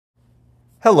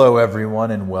Hello, everyone,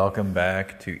 and welcome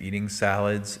back to Eating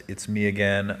Salads. It's me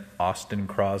again, Austin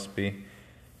Crosby,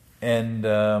 and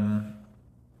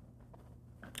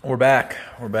we're back.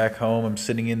 We're back home. I'm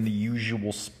sitting in the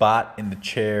usual spot in the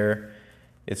chair.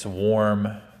 It's warm.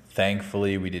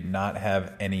 Thankfully, we did not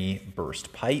have any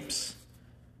burst pipes.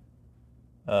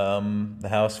 The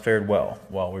house fared well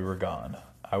while we were gone.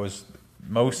 I was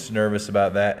most nervous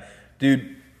about that.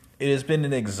 Dude, it has been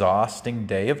an exhausting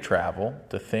day of travel.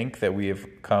 To think that we have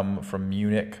come from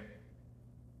Munich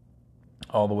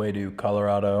all the way to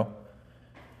Colorado,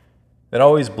 that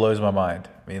always blows my mind.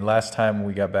 I mean, last time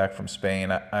we got back from Spain,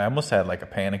 I almost had like a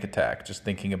panic attack just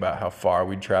thinking about how far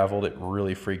we'd traveled. It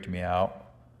really freaked me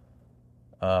out.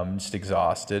 Just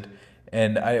exhausted.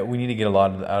 And we need to get a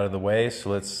lot out of the way, so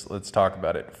let's talk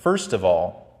about it. First of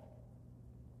all,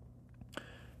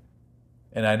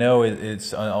 and I know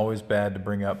it's always bad to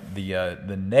bring up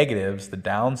the negatives, the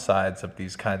downsides of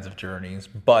these kinds of journeys,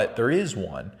 but there is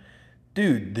one.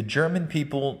 Dude, the German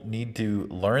people need to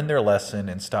learn their lesson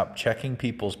and stop checking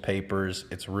people's papers.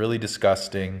 It's really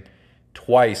disgusting.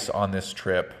 Twice on this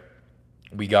trip,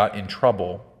 we got in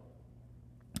trouble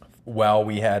while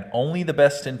we had only the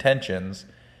best intentions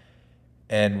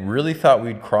and really thought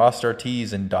we'd crossed our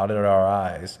T's and dotted our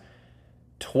I's.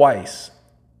 Twice.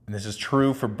 And this is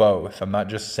true for both. I'm not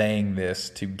just saying this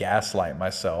to gaslight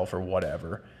myself or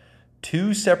whatever.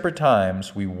 Two separate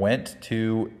times we went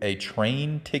to a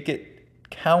train ticket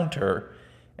counter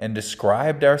and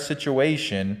described our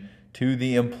situation to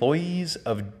the employees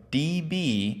of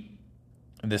DB,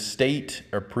 the state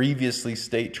or previously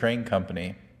state train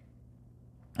company,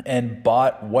 and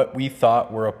bought what we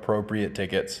thought were appropriate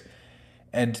tickets.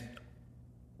 And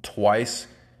twice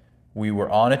we were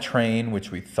on a train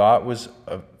which we thought was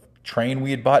a train we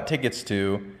had bought tickets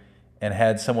to, and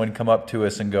had someone come up to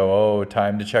us and go, "Oh,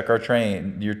 time to check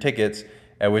your tickets,"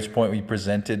 at which point we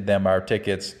presented them our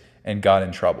tickets and got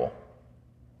in trouble.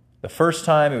 The first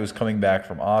time it was coming back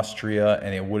from Austria,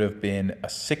 and it would have been a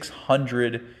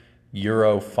 600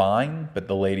 euro fine, but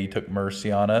the lady took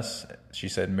mercy on us. She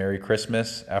said Merry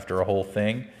Christmas after a whole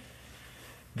thing.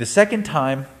 The second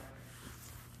time,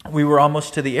 we were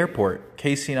almost to the airport.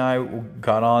 Casey and I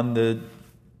got on the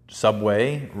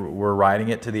subway. We're riding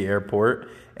it to the airport.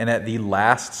 And at the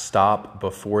last stop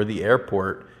before the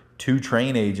airport, two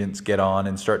train agents get on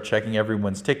and start checking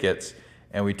everyone's tickets.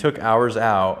 And we took ours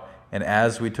out. And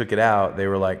as we took it out, they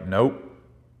were like, "Nope,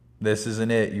 this isn't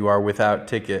it. You are without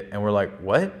ticket." And we're like,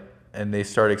 "What?" And they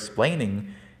start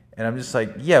explaining. And I'm just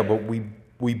like, "Yeah, but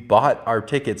we bought our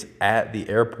tickets at the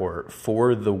airport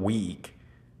for the week.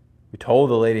 We told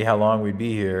the lady how long we'd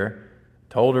be here,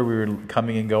 told her we were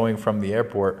coming and going from the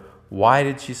airport. Why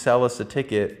did she sell us a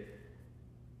ticket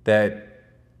that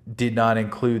did not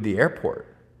include the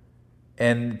airport?"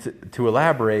 And to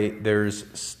elaborate,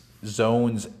 there's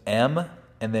zones M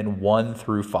and then 1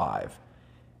 through 5.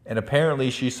 And apparently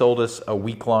she sold us a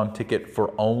week-long ticket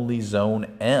for only zone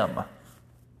M,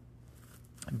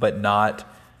 but not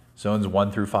zones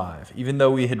 1 through 5, even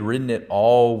though we had ridden it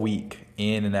all week,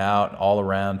 in and out, all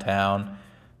around town,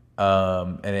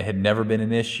 and it had never been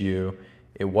an issue.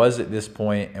 It was at this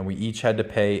point, and we each had to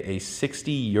pay a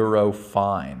 60 euro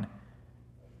fine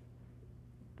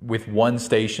with one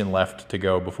station left to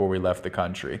go before we left the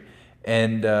country.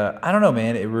 And I don't know,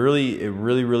 man, it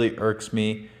really irks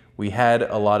me. We had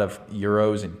a lot of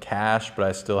euros in cash, but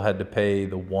I still had to pay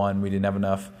the one. We didn't have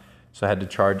enough, so I had to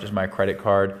charge as my credit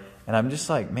card. And I'm just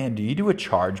like, man, do you do a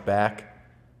chargeback?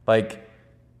 Like,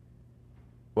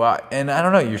 well, and I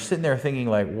don't know, you're sitting there thinking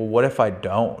like, well, what if I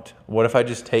don't? What if I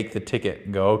just take the ticket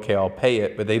and go, okay, I'll pay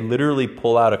it? But they literally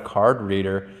pull out a card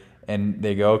reader and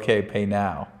they go, okay, pay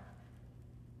now.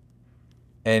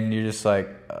 And you're just like,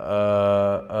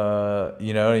 and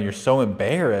you're so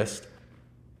embarrassed.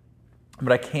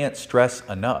 But I can't stress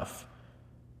enough.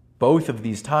 Both of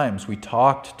these times we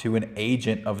talked to an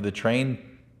agent of the train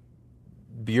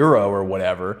bureau or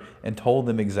whatever and told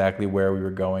them exactly where we were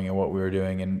going and what we were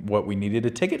doing and what we needed a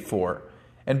ticket for.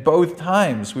 And both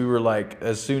times we were like,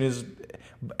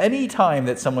 any time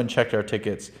that someone checked our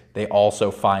tickets, they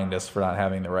also fined us for not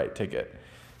having the right ticket.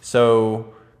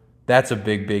 So that's a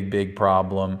big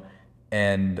problem.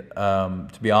 And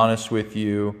to be honest with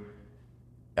you,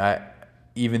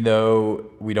 even though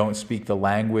we don't speak the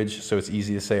language, so it's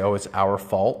easy to say, oh, it's our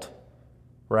fault,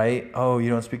 right? Oh,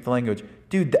 you don't speak the language.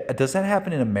 Dude, does that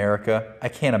happen in America? I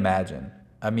can't imagine.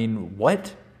 I mean,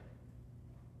 what?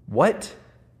 What?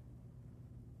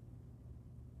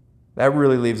 That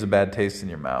really leaves a bad taste in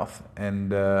your mouth.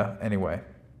 And anyway,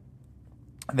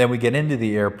 then we get into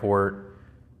the airport,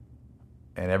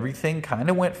 and everything kind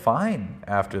of went fine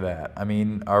after that. I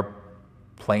mean, our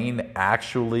plane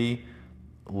actually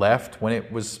left when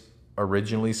it was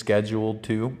originally scheduled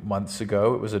 2 months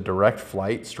ago. It was a direct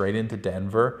flight straight into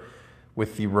Denver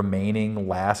with the remaining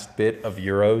last bit of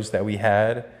euros that we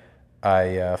had.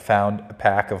 I found a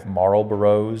pack of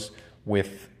Marlboros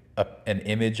with an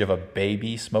image of a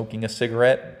baby smoking a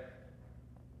cigarette,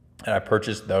 and I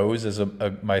purchased those as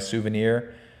my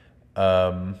souvenir.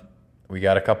 We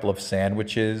got a couple of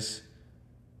sandwiches,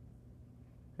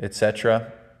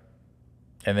 etc.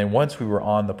 And then once we were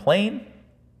on the plane,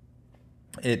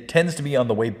 it tends to be on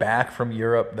the way back from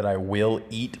Europe that I will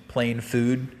eat plain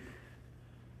food.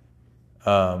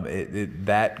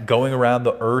 That going around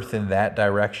the earth in that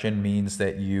direction means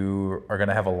that you are going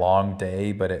to have a long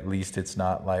day, but at least it's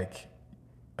not like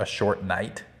a short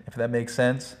night, if that makes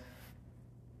sense.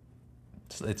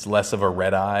 It's less of a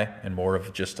red eye and more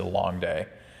of just a long day.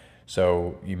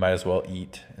 So you might as well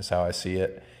eat, is how I see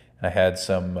it. I had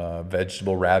some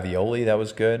vegetable ravioli. That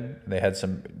was good. They had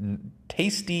some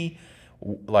tasty,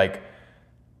 like,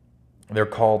 they're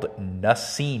called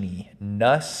nussini.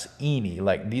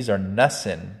 Like, these are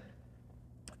nussin.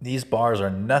 These bars are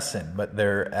nussin, but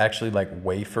they're actually like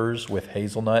wafers with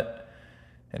hazelnut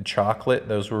and chocolate.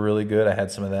 Those were really good. I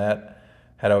had some of that.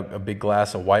 Had a big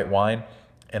glass of white wine,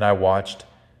 and I watched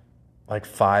like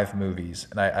 5 movies.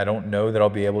 And I don't know that I'll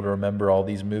be able to remember all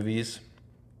these movies.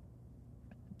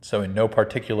 So in no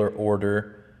particular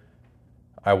order,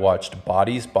 I watched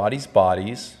Bodies,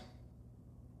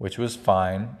 which was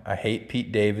fine. I hate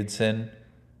Pete Davidson.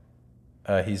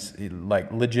 He's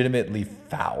like legitimately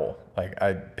foul.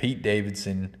 Like Pete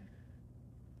Davidson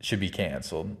should be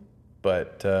canceled.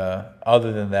 But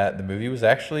other than that, the movie was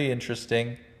actually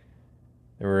interesting.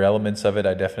 There were elements of it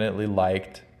I definitely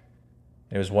liked.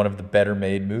 It was one of the better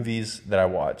made movies that I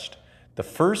watched. The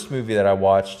first movie that I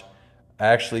watched, I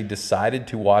actually decided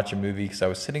to watch a movie because I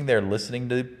was sitting there listening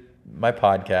to my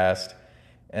podcast,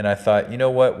 and I thought, you know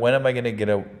what? When am I going to get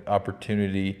an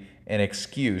opportunity, an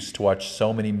excuse to watch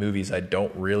so many movies I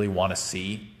don't really want to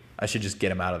see? I should just get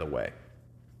them out of the way.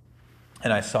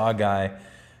 And I saw a guy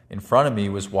in front of me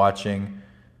was watching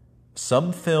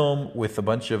some film with a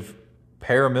bunch of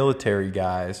paramilitary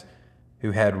guys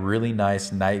who had really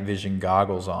nice night vision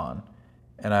goggles on.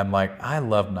 And I'm like, I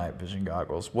love night vision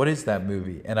goggles. What is that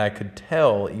movie? And I could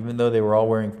tell, even though they were all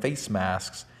wearing face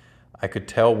masks, I could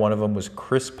tell one of them was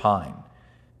Chris Pine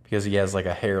because he has like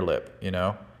a hair lip, you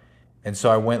know? And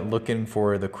so I went looking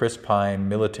for the Chris Pine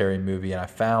military movie, and I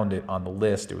found it on the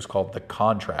list. It was called The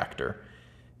Contractor.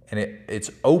 And its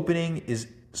opening is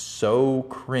so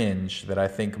cringe that I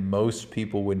think most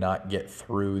people would not get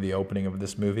through the opening of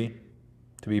this movie,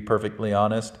 to be perfectly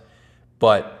honest.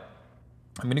 But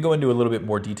I'm going to go into a little bit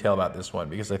more detail about this one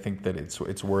because I think that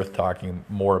it's worth talking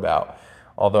more about,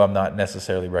 although I'm not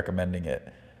necessarily recommending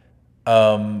it.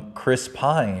 Chris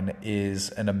Pine is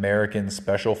an American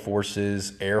Special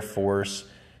Forces, Air Force.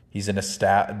 He's a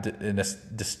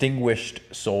distinguished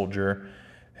soldier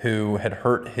who had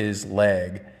hurt his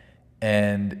leg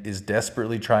and is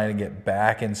desperately trying to get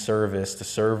back in service to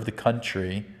serve the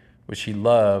country, which he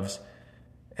loves.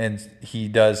 And he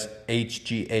does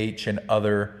HGH and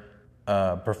other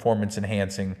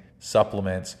performance-enhancing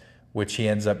supplements, which he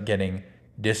ends up getting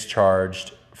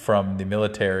discharged from the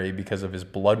military because of his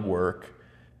blood work.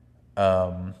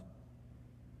 And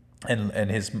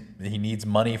he needs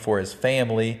money for his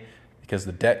family because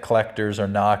the debt collectors are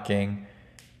knocking.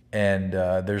 And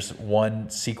there's one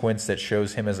sequence that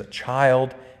shows him as a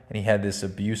child, and he had this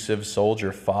abusive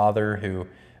soldier father who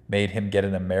made him get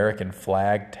an American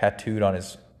flag tattooed on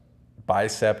his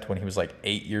bicep when he was like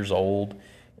 8 years old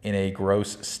in a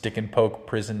gross stick and poke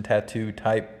prison tattoo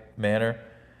type manner.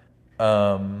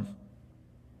 So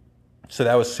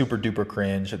that was super duper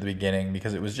cringe at the beginning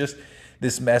because it was just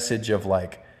this message of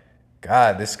like,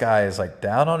 God, this guy is like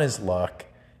down on his luck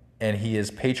and he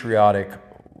is patriotic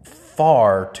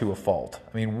far to a fault.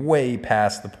 I mean, way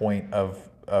past the point of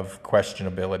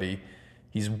questionability.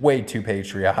 He's way too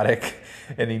patriotic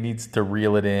and he needs to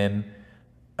reel it in.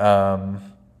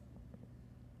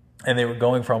 And they were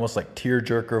going for almost like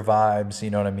tearjerker vibes, you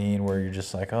know what I mean? Where you're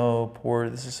just like, oh, poor,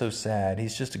 this is so sad.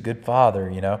 He's just a good father,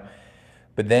 you know?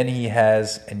 But then he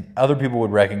has, and other people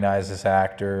would recognize this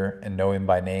actor and know him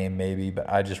by name maybe, but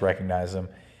I just recognize him.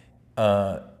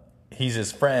 He's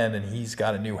his friend and he's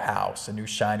got a new house, a new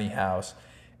shiny house.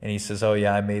 And he says, oh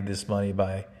yeah, I made this money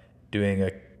by doing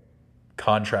a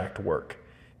contract work.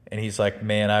 And he's like,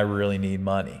 man, I really need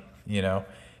money, you know?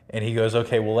 And he goes,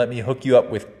 okay, well, let me hook you up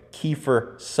with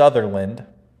Kiefer Sutherland.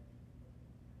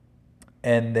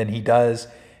 And then he does,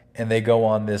 and they go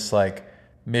on this like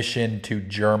mission to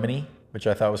Germany, which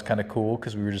I thought was kind of cool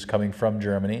because we were just coming from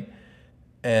Germany.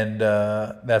 and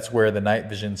that's where the night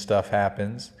vision stuff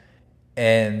happens,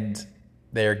 and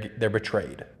they're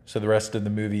betrayed. So the rest of the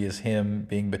movie is him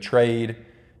being betrayed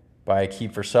by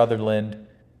Kiefer Sutherland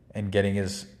and getting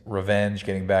his revenge,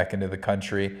 getting back into the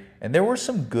country. And there were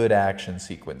some good action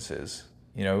sequences.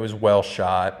 You know, it was well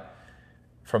shot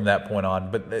from that point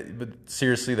on. But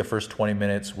seriously, the first 20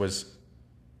 minutes was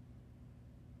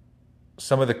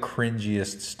some of the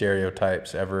cringiest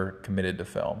stereotypes ever committed to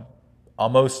film.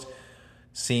 Almost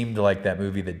seemed like that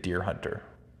movie, The Deer Hunter,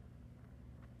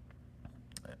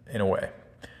 in a way,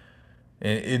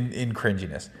 in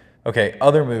cringiness. Okay,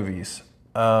 other movies.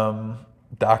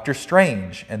 Doctor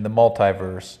Strange and the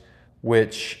Multiverse,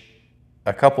 which,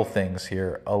 a couple things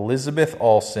here. Elizabeth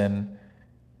Olsen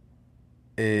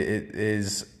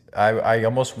is I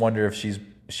almost wonder if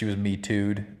she was Me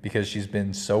Too'd, because she's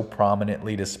been so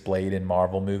prominently displayed in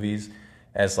Marvel movies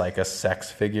as like a sex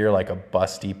figure, like a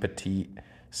busty, petite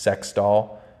sex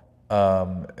doll.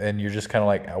 And you're just kind of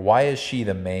like, why is she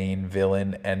the main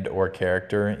villain and or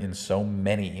character in so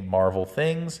many Marvel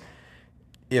things?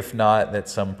 If not that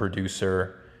some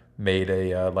producer made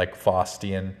a like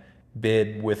Faustian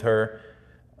bid with her.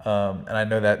 And I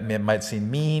know that might seem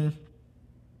mean,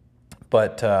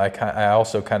 but I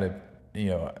also kind of,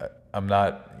 I'm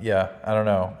not, I don't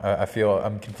know. I feel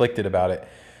I'm conflicted about it.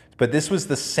 But this was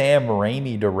the Sam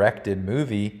Raimi directed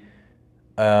movie,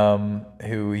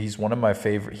 who he's one of my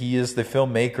favorite. He is the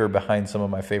filmmaker behind some of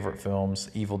my favorite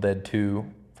films, Evil Dead 2,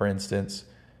 for instance,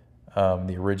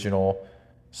 the original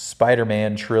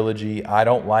Spider-Man trilogy. I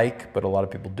don't like, but a lot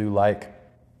of people do like.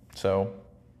 So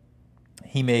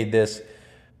he made this.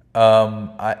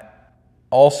 I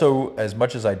also, as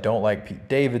much as I don't like Pete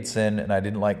Davidson and I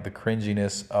didn't like the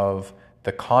cringiness of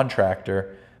The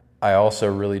Contractor, I also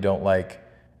really don't like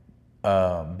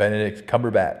Benedict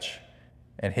Cumberbatch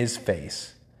and his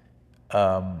face.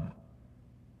 And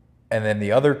then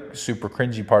the other super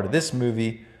cringy part of this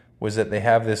movie was that they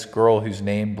have this girl who's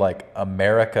named like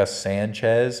America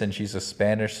Sanchez, and she's a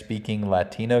Spanish-speaking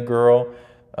Latina girl,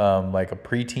 like a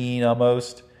preteen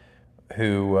almost,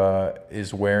 who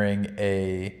is wearing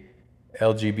a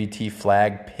LGBT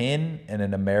flag pin and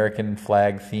an American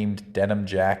flag themed denim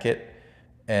jacket,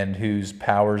 and whose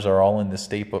powers are all in the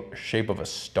shape of a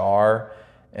star,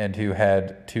 and who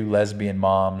had two lesbian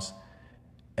moms,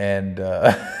 and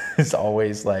is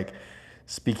always like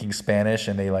speaking Spanish,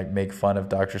 and they like make fun of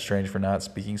Doctor Strange for not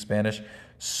speaking Spanish.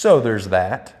 So there's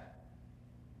that.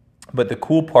 But the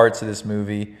cool parts of this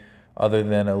movie, other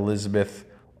than Elizabeth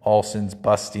Olsen's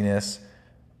bustiness,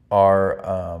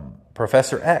 are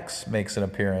Professor X makes an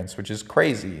appearance, which is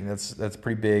crazy. That's a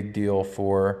pretty big deal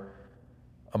for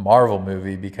a Marvel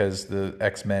movie, because the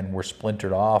X-Men were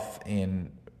splintered off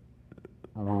in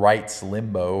rights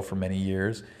limbo for many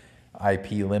years,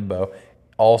 IP limbo.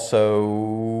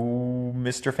 Also,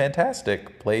 Mr.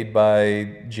 Fantastic, played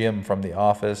by Jim from The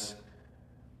Office,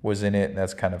 was in it, and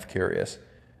that's kind of curious.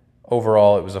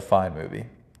 Overall, it was a fine movie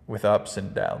with ups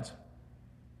and downs.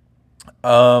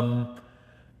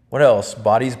 What else?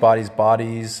 Bodies, Bodies,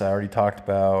 Bodies. I already talked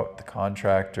about The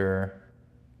Contractor.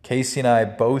 Casey and I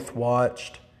both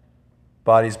watched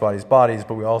Bodies, Bodies, Bodies,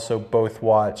 but we also both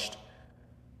watched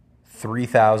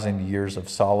 3,000 Years of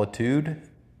Solitude,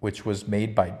 which was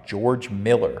made by George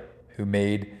Miller, who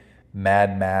made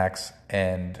Mad Max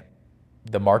and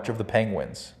The March of the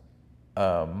Penguins.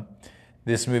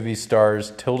 This movie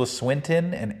stars Tilda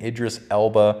Swinton and Idris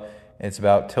Elba. And it's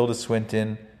about Tilda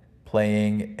Swinton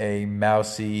playing a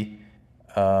mousy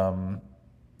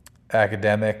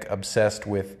academic obsessed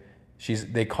with,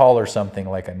 they call her something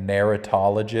like a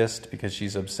narratologist, because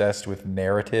she's obsessed with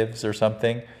narratives or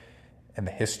something, and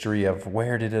the history of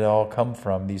where did it all come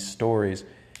from, these stories.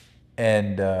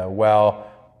 And while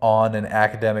on an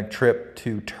academic trip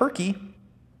to Turkey,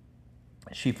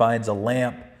 she finds a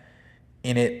lamp.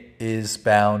 In it is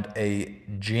found a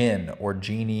jinn or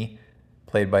genie,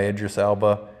 played by Idris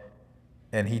Elba,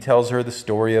 and he tells her the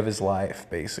story of his life,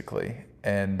 basically.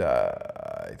 And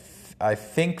I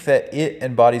think that it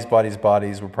and Bodies, Bodies,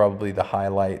 Bodies were probably the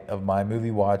highlight of my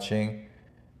movie watching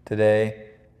today.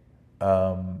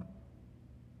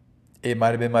 It might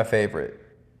have been my favorite.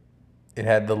 It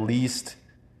had the least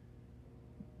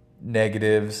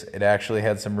negatives. It actually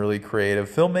had some really creative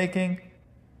filmmaking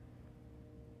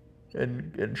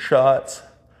and shots,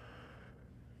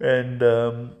 and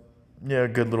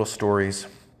good little stories.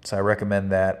 So I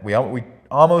recommend that. We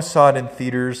almost saw it in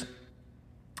theaters.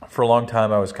 For a long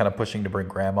time, I was kind of pushing to bring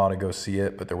Grandma to go see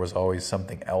it, but there was always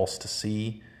something else to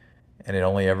see, and it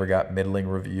only ever got middling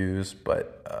reviews.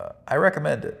 But I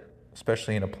recommend it,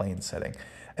 especially in a plane setting.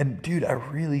 And dude,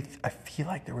 I feel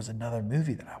like there was another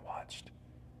movie that I watched.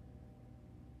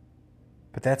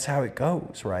 But that's how it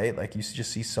goes, right? Like you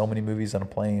just see so many movies on a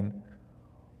plane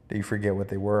that you forget what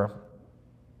they were.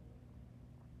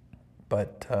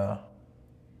 But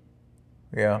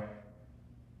yeah.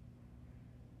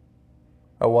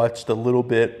 I watched a little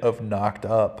bit of Knocked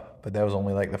Up, but that was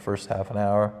only like the first half an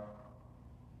hour.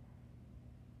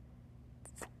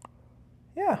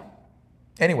 Yeah.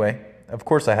 Anyway, of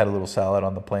course I had a little salad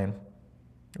on the plane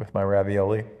with my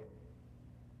ravioli.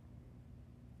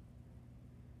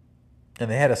 And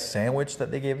they had a sandwich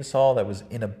that they gave us all that was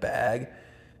in a bag.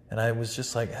 And I was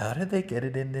just like, how did they get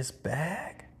it in this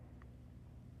bag?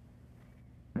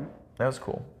 That was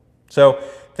cool. So,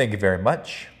 thank you very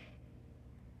much.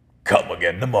 Come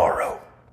again tomorrow.